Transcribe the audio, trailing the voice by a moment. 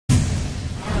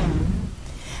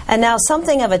And now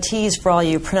something of a tease for all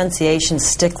you pronunciation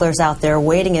sticklers out there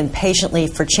waiting impatiently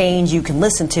for change you can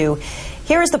listen to.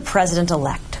 Here is the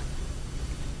president-elect.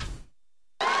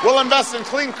 We'll invest in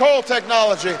clean coal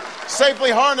technology,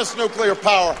 safely harness nuclear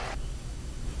power.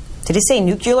 Did he say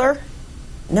nuclear?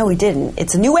 No, he didn't.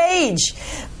 It's a new age,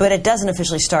 but it doesn't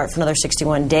officially start for another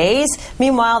 61 days.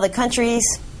 Meanwhile, the country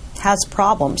has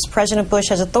problems. President Bush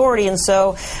has authority, and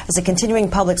so, as a continuing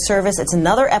public service, it's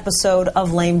another episode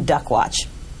of Lame Duck Watch.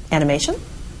 Animation?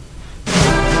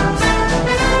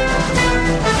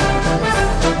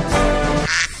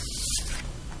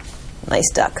 Nice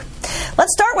duck.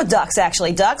 Let's start with ducks,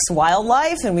 actually. Ducks,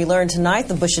 wildlife, and we learned tonight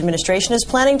the Bush administration is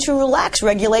planning to relax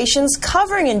regulations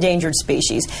covering endangered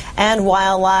species and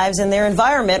wildlife in their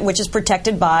environment, which is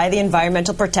protected by the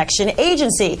Environmental Protection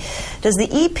Agency. Does the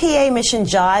EPA mission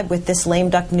jibe with this lame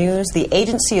duck news? The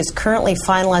agency is currently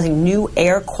finalizing new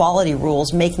air quality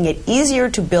rules, making it easier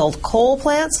to build coal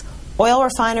plants, oil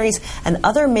refineries, and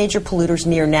other major polluters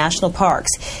near national parks,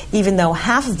 even though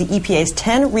half of the EPA's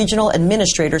 10 regional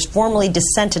administrators formally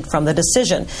dissented from the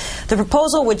decision. The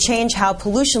proposal would change how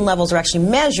pollution levels are actually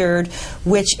measured,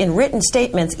 which in written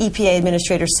statements EPA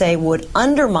administrators say would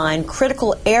undermine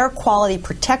critical air quality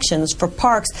protections for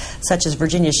parks such as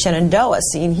Virginia's Shenandoah,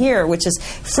 seen here, which is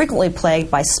frequently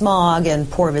plagued by smog and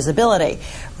poor visibility.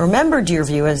 Remember, dear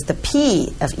viewers, the P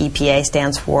of EPA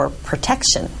stands for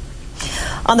protection.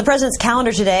 On the president's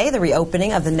calendar today, the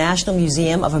reopening of the National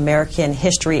Museum of American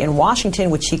History in Washington,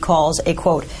 which he calls a,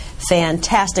 quote,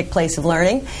 fantastic place of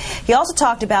learning. He also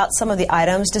talked about some of the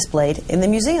items displayed in the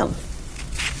museum.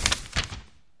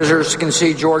 Visitors can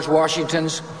see George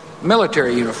Washington's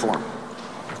military uniform,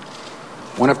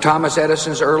 one of Thomas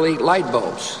Edison's early light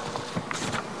bulbs,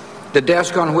 the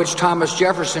desk on which Thomas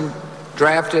Jefferson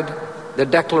drafted the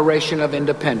Declaration of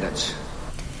Independence.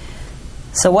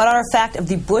 So what artifact of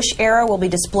the Bush era will be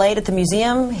displayed at the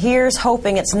museum? Here's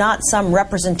hoping it's not some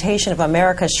representation of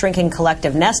America's shrinking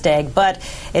collective nest egg, but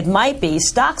it might be.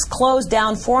 Stocks closed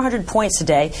down 400 points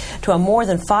today to a more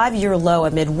than 5-year low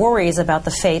amid worries about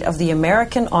the fate of the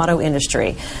American auto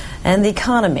industry and the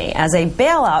economy as a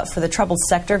bailout for the troubled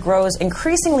sector grows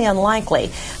increasingly unlikely.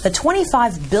 The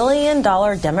 $25 billion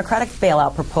Democratic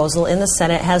bailout proposal in the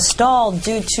Senate has stalled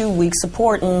due to weak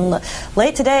support. And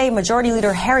late today, Majority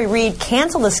Leader Harry Reid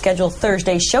canceled the scheduled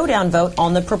Thursday showdown vote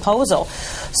on the proposal.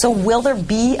 So will there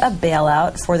be a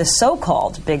bailout for the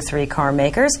so-called Big Three car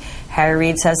makers? Harry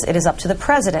Reid says it is up to the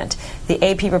president. The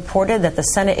AP reported that the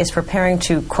Senate is preparing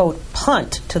to, quote,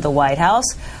 punt to the White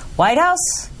House. White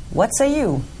House, what say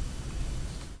you?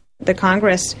 The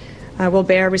Congress will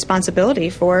bear responsibility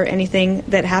for anything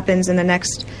that happens in the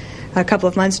next couple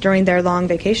of months during their long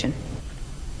vacation.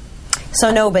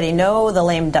 So nobody, no the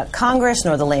lame duck Congress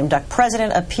nor the lame duck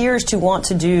president, appears to want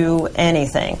to do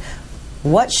anything.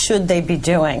 What should they be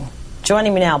doing?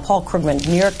 Joining me now, Paul Krugman,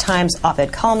 New York Times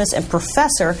op-ed columnist and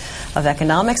professor of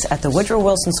economics at the Woodrow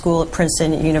Wilson School at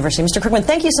Princeton University. Mr. Krugman,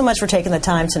 thank you so much for taking the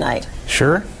time tonight.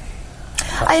 Sure.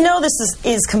 I know this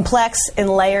is complex and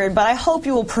layered, but I hope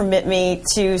you will permit me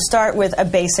to start with a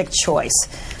basic choice.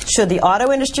 Should the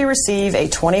auto industry receive a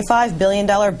 $25 billion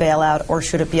bailout, or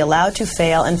should it be allowed to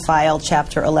fail and file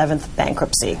Chapter 11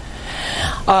 bankruptcy?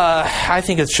 I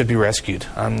think it should be rescued.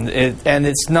 And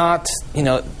it's not,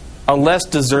 a less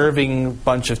deserving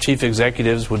bunch of chief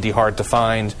executives would be hard to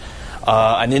find.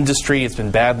 An industry, it's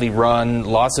been badly run,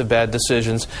 lots of bad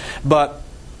decisions. But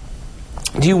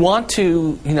do you want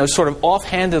to, sort of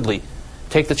offhandedly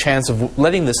take the chance of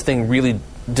letting this thing really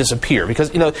disappear?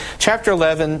 Because, Chapter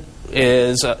 11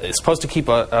 is supposed to keep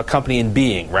a company in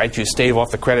being, right? You stave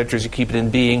off the creditors, you keep it in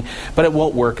being, but it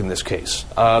won't work in this case.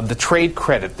 The trade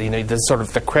credit, the sort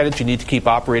of the credit you need to keep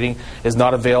operating is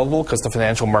not available because the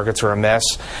financial markets are a mess.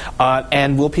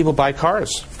 And will people buy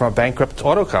cars from a bankrupt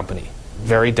auto company?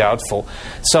 Very doubtful.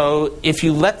 So if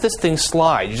you let this thing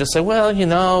slide, you just say, well,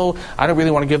 I don't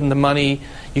really want to give them the money.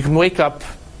 You can wake up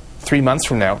 3 months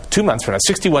from now, 2 months from now,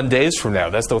 61 days from now,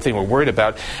 that's the thing we're worried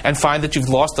about, and find that you've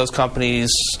lost those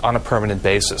companies on a permanent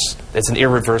basis. It's an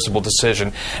irreversible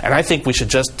decision. And I think we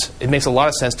should it makes a lot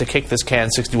of sense to kick this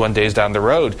can 61 days down the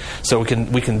road so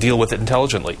we can deal with it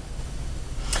intelligently.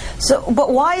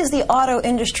 But why is the auto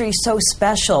industry so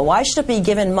special? Why should it be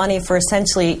given money for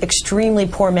essentially extremely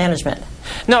poor management?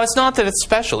 No, it's not that it's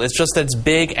special. It's just that it's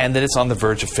big and that it's on the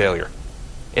verge of failure.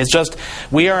 It's just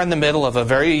we are in the middle of a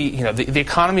very, the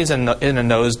economy is in a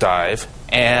nosedive,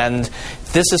 and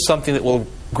this is something that will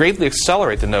greatly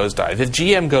accelerate the nosedive. If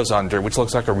GM goes under, which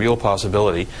looks like a real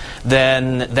possibility,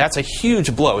 then that's a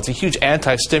huge blow. It's a huge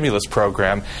anti-stimulus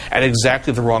program at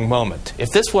exactly the wrong moment.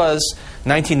 If this was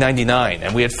 1999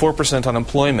 and we had 4%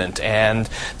 unemployment and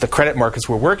the credit markets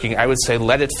were working, I would say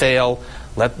let it fail,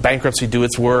 let bankruptcy do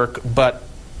its work, but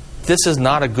this is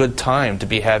not a good time to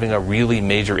be having a really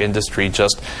major industry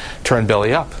just turn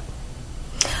belly up.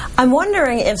 I'm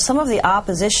wondering if some of the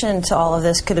opposition to all of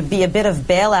this could be a bit of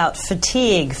bailout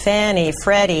fatigue. Fannie,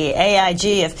 Freddie, AIG.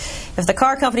 If the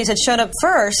car companies had shown up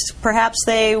first, perhaps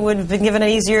they would have been given an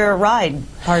easier ride.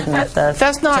 Pardon the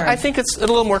That's not. term. I think it's a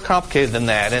little more complicated than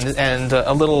that, and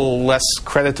a little less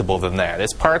creditable than that.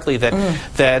 It's partly that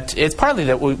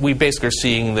we basically are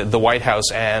seeing the White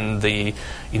House and the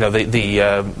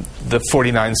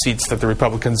 49 seats that the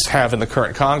Republicans have in the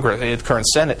current Congress, current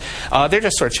Senate. They're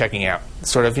just sort of checking out.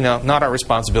 Sort of, not our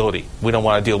responsibility. We don't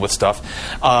want to deal with stuff,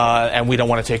 and we don't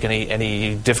want to take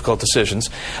any difficult decisions.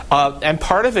 And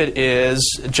part of it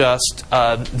is just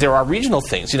there are regional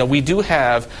things. We do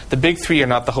have the big three are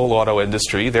not the whole auto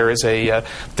industry. There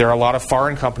are a lot of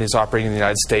foreign companies operating in the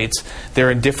United States.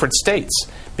 They're in different states.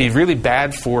 Be really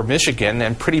bad for Michigan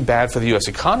and pretty bad for the U.S.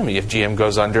 economy if GM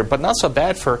goes under, but not so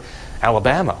bad for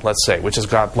Alabama, let's say, which has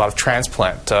got a lot of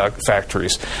transplant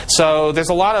factories. So there's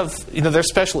a lot of, there's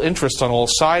special interests on all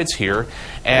sides here,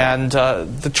 and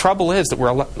the trouble is that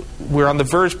we're on the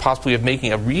verge possibly of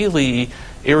making a really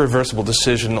irreversible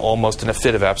decision almost in a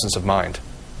fit of absence of mind.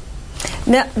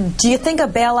 Now, do you think a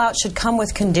bailout should come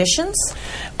with conditions?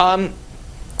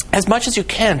 As much as you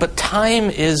can, but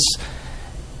time is...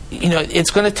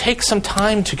 it's going to take some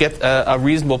time to get a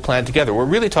reasonable plan together. We're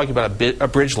really talking about a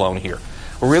bridge loan here.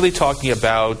 We're really talking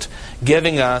about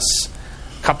giving us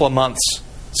a couple of months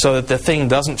so that the thing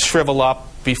doesn't shrivel up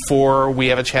before we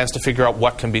have a chance to figure out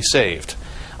what can be saved.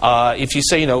 If you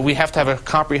say, we have to have a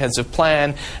comprehensive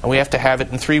plan and we have to have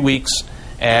it in 3 weeks,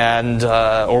 and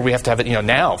or we have to have it,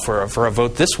 now for a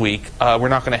vote this week, we're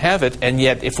not going to have it. And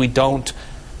yet, if we don't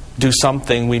do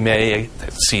something, we may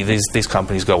see these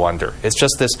companies go under. It's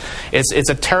just this. It's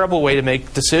a terrible way to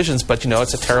make decisions, but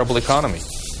it's a terrible economy.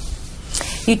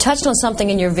 You touched on something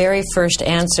in your very first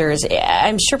answers.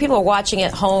 I'm sure people are watching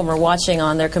at home or watching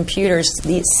on their computers,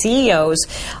 the CEOs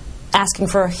asking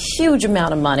for a huge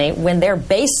amount of money when their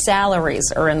base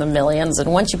salaries are in the millions.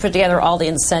 And once you put together all the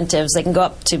incentives, they can go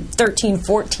up to $13,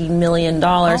 $14 million.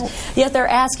 Yet they're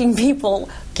asking people,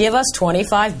 give us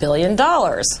 $25 billion.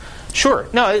 Sure.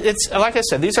 No, it's like I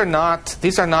said, these are not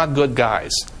good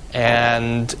guys.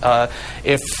 And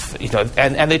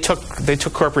and they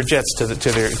took corporate jets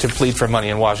to plead for money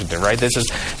in Washington, right?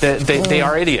 They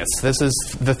are idiots. This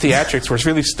is the theatrics was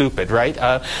really stupid, right?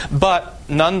 But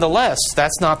nonetheless,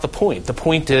 that's not the point. The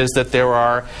point is that there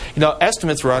are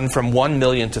estimates run from 1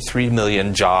 million to 3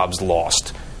 million jobs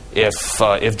lost if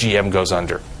GM goes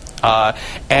under.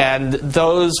 And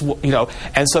those,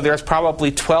 and so there's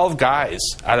probably 12 guys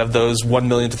out of those 1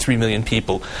 million to 3 million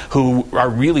people who are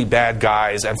really bad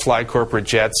guys and fly corporate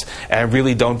jets and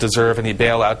really don't deserve any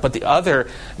bailout. But the other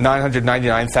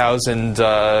 999,000,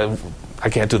 I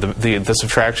can't do the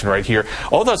subtraction right here.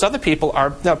 All those other people are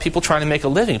people trying to make a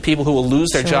living, people who will lose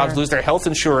their jobs, lose their health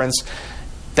insurance.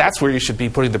 That's where you should be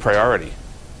putting the priority.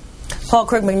 Paul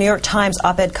Krugman, New York Times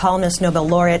op-ed columnist, Nobel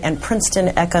laureate, and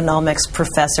Princeton economics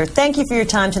professor. Thank you for your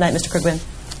time tonight, Mr. Krugman.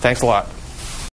 Thanks a lot.